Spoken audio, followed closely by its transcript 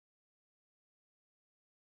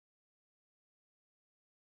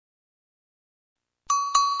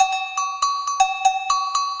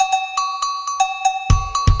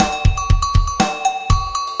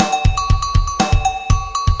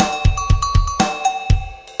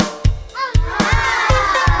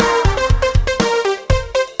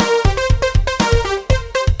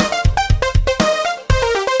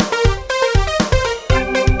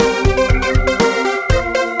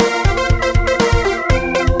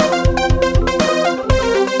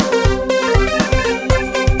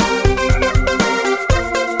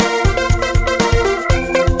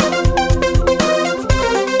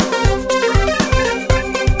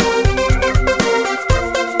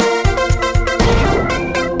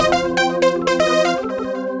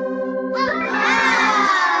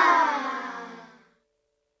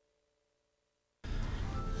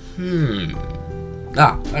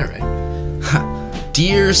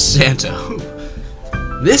Dear Santa,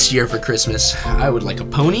 this year for Christmas, I would like a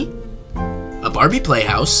pony, a Barbie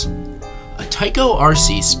playhouse, a Tyco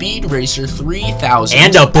RC Speed Racer 3000,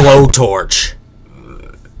 and a blowtorch.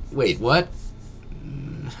 Wait, what?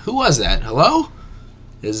 Who was that? Hello?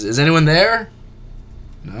 Is anyone there?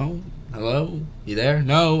 No? Hello? You there?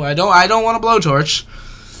 No, I don't want a blowtorch.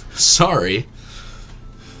 Sorry.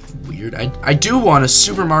 Weird. I do want a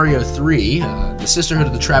Super Mario 3, the Sisterhood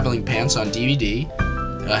of the Traveling Pants on DVD,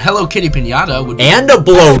 a Hello Kitty Pinata would be... And a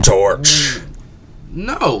blowtorch.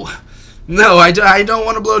 No, I don't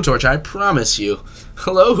want a blowtorch, I promise you.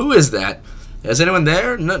 Hello, who is that? Is anyone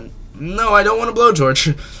there? No, I don't want a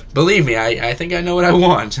blowtorch. Believe me, I think I know what I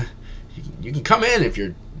want. You can come in if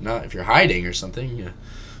you're hiding or something.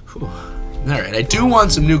 Alright, I do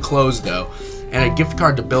want some new clothes, though. And a gift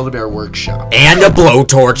card to Build-A-Bear Workshop. And a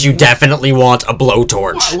blowtorch. You definitely want a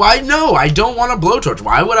blowtorch. Why? No, I don't want a blowtorch.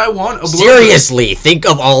 Why would I want a blowtorch? Seriously, think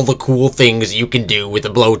of all the cool things you can do with a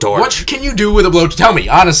blowtorch. What can you do with a blowtorch? Tell me,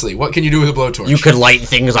 honestly, what can you do with a blowtorch? You could light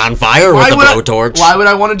things on fire with a blowtorch. Why would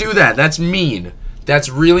I want to do that? That's mean. That's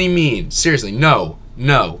really mean. Seriously, no.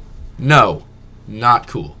 Not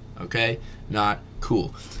cool, okay? Not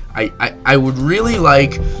cool. I would really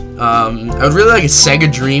like, a Sega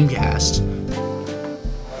Dreamcast.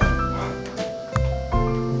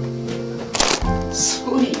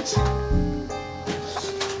 Sweet.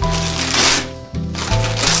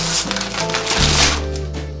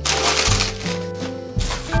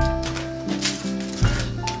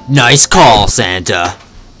 Nice call, Santa.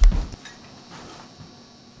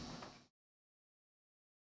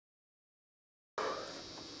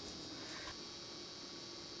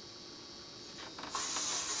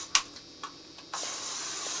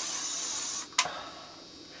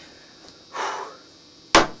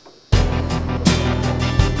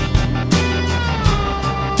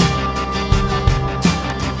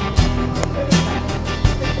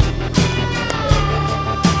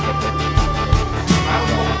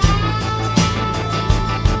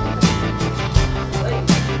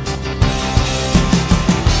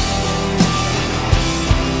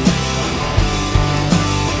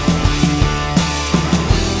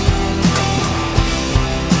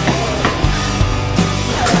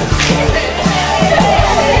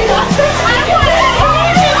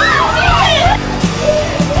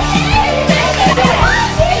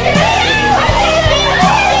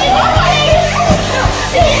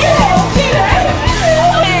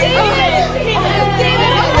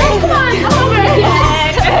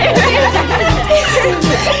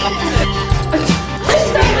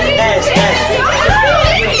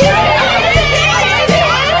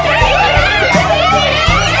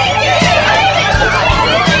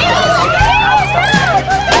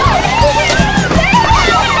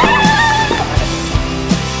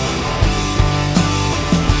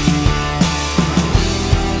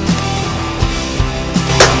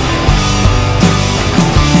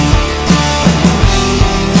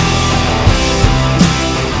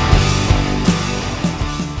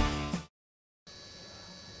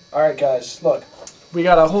 Alright guys, look, we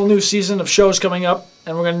got a whole new season of shows coming up,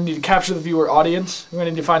 and we're going to need to capture the viewer audience. We're going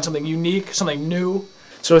to need to find something unique, something new.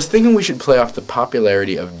 So I was thinking we should play off the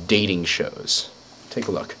popularity of dating shows. Take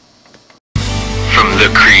a look. From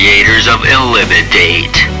the creators of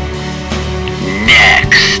Eliminate,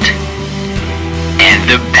 Next, and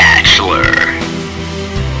The Bachelor,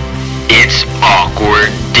 it's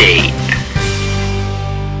Awkward Date.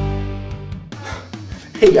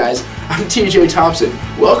 Hey guys, I'm TJ Thompson.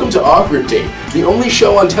 Welcome to Awkward Date, the only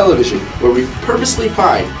show on television where we purposely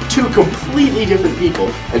find two completely different people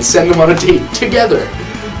and send them on a date together.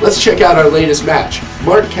 Let's check out our latest match,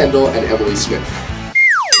 Mark Kendall and Emily Smith.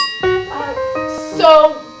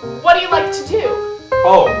 So, what do you like to do?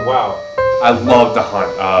 Oh, wow. I love to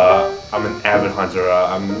hunt. I'm an avid hunter.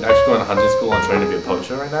 I'm actually going to hunting school. I'm trying to be a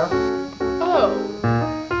poacher right now. Oh.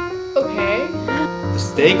 Okay. The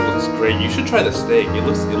steak looks great. You should try the steak. It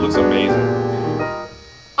looks amazing.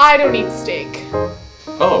 I don't eat steak.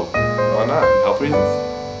 Oh, why not? Health reasons?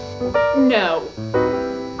 No.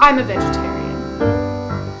 I'm a vegetarian.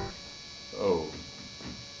 Oh.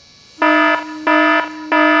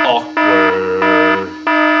 Awkward.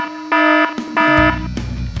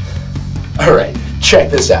 Alright, check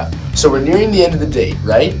this out. So we're nearing the end of the date,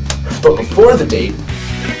 right? But before the date,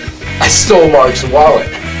 I stole Mark's wallet.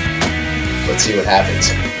 Let's see what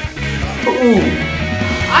happens. Ooh.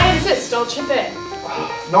 I insist, I'll chip in.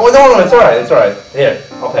 No, it's alright. Here,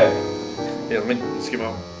 I'll pay. Here, let me just give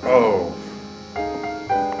out. Oh.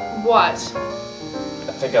 What?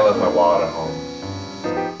 I think I left my wallet at home.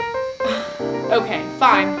 Okay,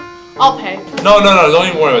 fine. I'll pay. No, don't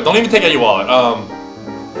even worry about it. Don't even take out your wallet.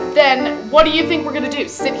 Then what do you think we're gonna do?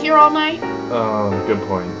 Sit here all night? Good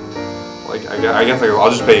point. Like, I guess I'll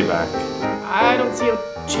just pay you back. I don't see a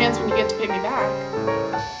chance when you get to pay me back.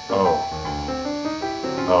 Oh.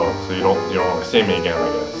 Oh, so you don't want to see me again, I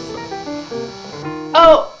guess.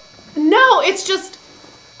 Oh, no, it's just,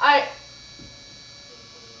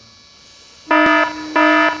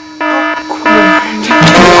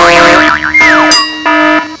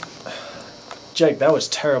 Jake, that was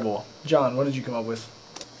terrible. John, what did you come up with?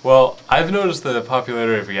 Well, I've noticed the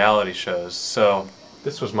popularity of reality shows, so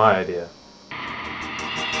this was my idea.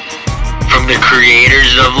 From the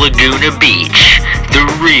creators of Laguna Beach, The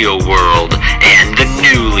Real World, and The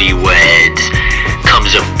Newlyweds,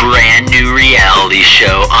 comes a brand new reality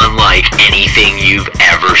show unlike anything you've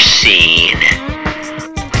ever seen.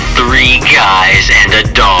 3 guys and a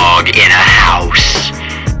dog in a house.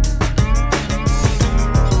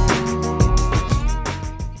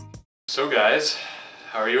 So guys,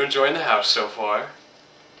 how are you enjoying the house so far?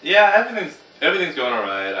 Yeah, everything's going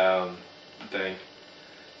alright, I think.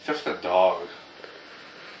 Except for the dog.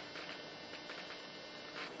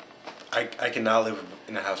 I cannot live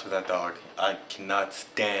in a house with that dog. I cannot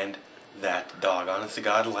stand that dog. Honest to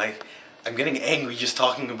God, like, I'm getting angry just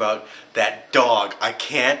talking about that dog. I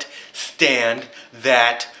can't stand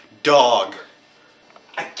that dog.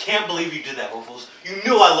 I can't believe you did that, Ruffles. You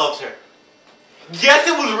knew I loved her. Yes,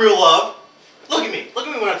 it was real love. Look at me. Look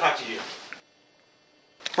at me when I talk to you.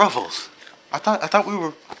 Ruffles, I thought we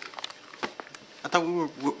were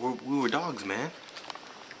dogs, man.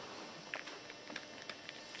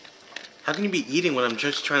 How can you be eating when I'm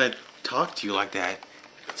just trying to talk to you like that?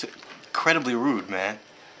 It's incredibly rude, man.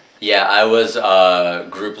 Yeah, I was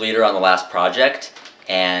group leader on the last project,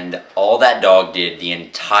 and all that dog did the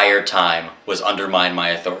entire time was undermine my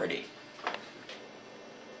authority.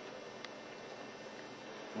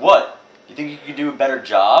 What? You think you could do a better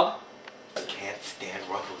job? I can't stand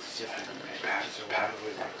Ruffles. Just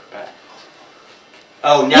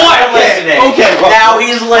Oh, now I'm listening. Okay, Ruffles. Now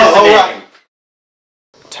he's listening. Right.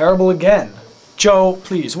 Terrible again. Joe,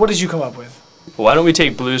 please, what did you come up with? Well, why don't we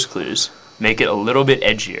take Blue's Clues, make it a little bit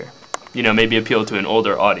edgier, you know, maybe appeal to an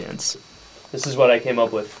older audience. This is what I came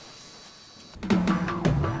up with.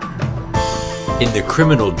 In the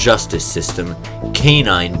criminal justice system,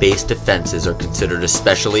 canine-based offenses are considered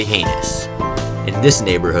especially heinous. In this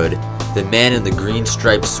neighborhood, the man in the green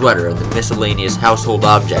striped sweater and the miscellaneous household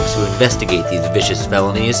objects who investigate these vicious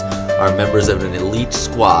felonies are members of an elite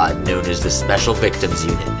squad known as the Special Victims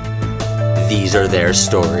Unit. These are their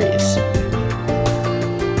stories.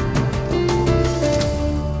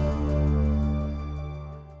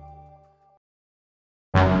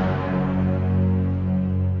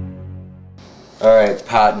 Alright,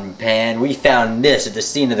 Pot and Pan, we found this at the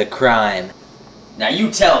scene of the crime. Now you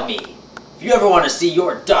tell me, if you ever want to see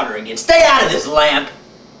your daughter again, stay out of this lamp!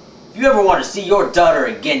 If you ever want to see your daughter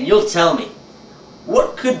again, you'll tell me,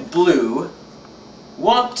 what could Blue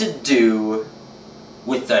want to do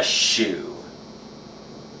with a shoe?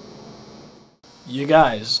 You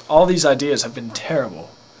guys, all these ideas have been terrible.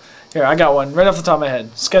 Here, I got one right off the top of my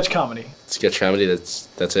head. Sketch comedy. Sketch comedy, that's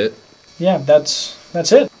it? Yeah, that's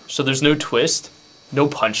it. So there's no twist? No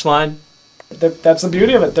punchline? That's the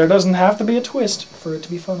beauty of it. There doesn't have to be a twist for it to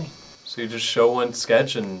be funny. So you just show one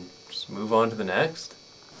sketch and just move on to the next?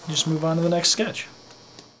 Just move on to the next sketch.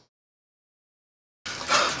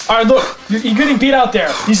 Alright, look, you're getting beat out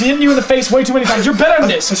there. He's hitting you in the face way too many times. You're better than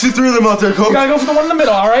this. I see 3 of them out there, Coach. You gotta go for the one in the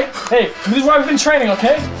middle, alright? Hey, this is why we've been training,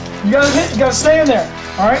 okay? You gotta hit, you gotta stay in there,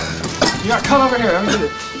 alright? You gotta cut over here, let me get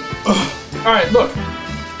it. Alright, look.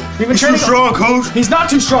 We've been training. He's too strong, Coach. He's not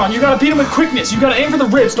too strong. You gotta beat him with quickness. You gotta aim for the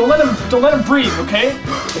ribs. Don't let him breathe, okay?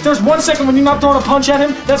 If there's 1 second when you're not throwing a punch at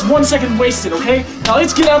him, that's 1 second wasted, okay? Now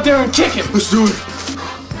let's get out there and kick him. Let's do it.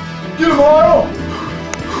 Get him, Lyle.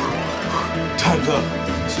 Time's up.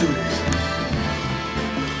 Let's do this.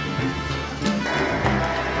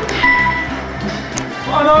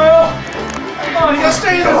 Come on, Lyle. Come on, you gotta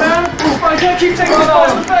stay in there, man. Come on, you gotta keep taking these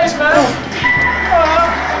balls in the face, man.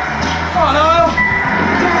 Come on, Lyle.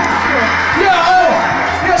 Yeah, oh!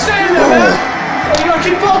 You gotta stay in there, man! Oh, you gotta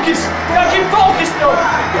keep focused! You gotta keep focused, though!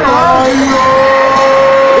 You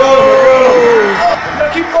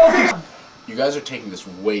gotta keep focused! You guys are taking this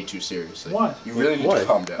way too seriously. What? You really need to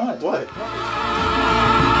calm down. What?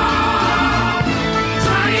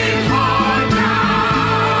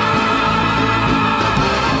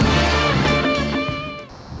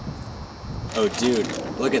 Oh dude,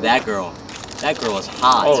 look at that girl. That girl is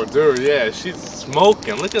hot. Oh, dude, yeah, she's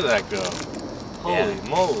smoking. Look at that girl. Holy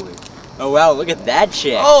moly. Oh wow, look at that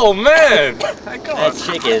chick. Oh, man. Come That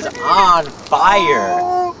chick is on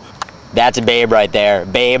fire. That's a babe right there.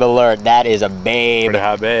 Babe alert. That is a babe. Pretty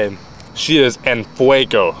hot babe. She is en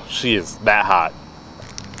fuego. She is that hot.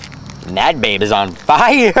 And that babe is on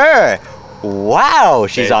fire. Wow,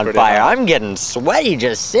 she's Babe, on pretty fire. hot. I'm getting sweaty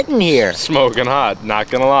just sitting here. Smoking hot, not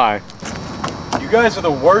gonna lie. You guys are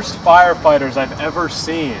the worst firefighters I've ever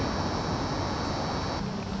seen.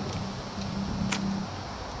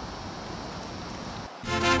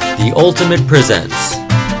 The Ultimate presents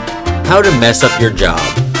How to Mess Up Your Job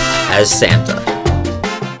as Santa.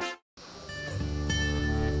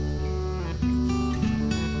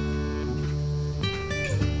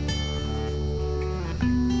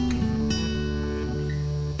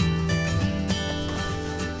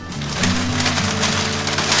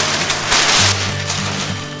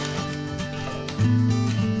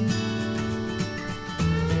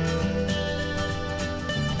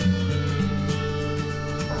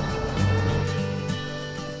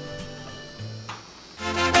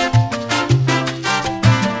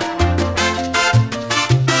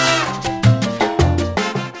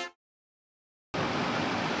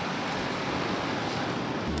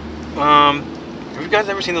 Have you guys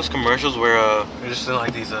ever seen those commercials where you're just in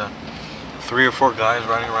like these 3 or 4 guys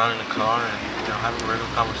riding around in a car and having a regular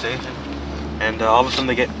conversation, and all of a sudden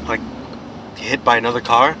they get like hit by another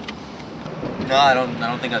car? No, I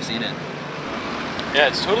don't think I've seen it. Yeah,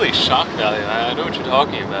 it's totally shock value. I know what you're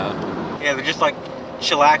talking about. Yeah, they're just like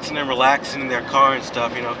chillaxing and relaxing in their car and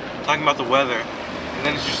stuff, talking about the weather, and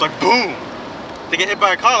then it's just like boom, they get hit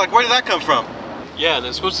by a car. Like, where did that come from? Yeah, and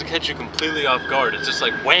it's supposed to catch you completely off guard. It's just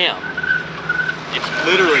like wham! It's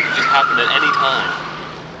literally could just happen at any time.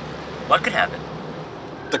 What could happen?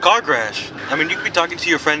 The car crash. I mean, you could be talking to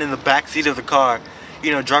your friend in the back seat of the car,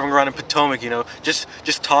 driving around in Potomac, just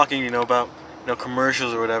talking, about,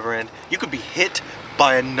 commercials or whatever, and you could be hit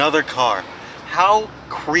by another car. How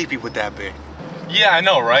creepy would that be? Yeah, I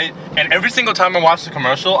know, right? And every single time I watch the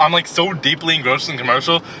commercial, I'm like so deeply engrossed in the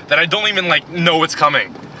commercial that I don't even like know what's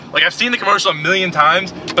coming. Like, I've seen the commercial a million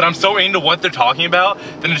times, but I'm so into what they're talking about,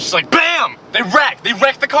 then it's just like, BAM! They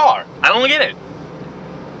wrecked the car. I don't get it.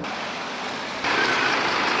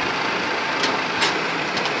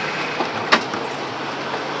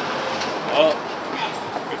 Well,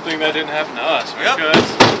 good thing that didn't happen to us, right,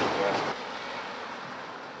 guys?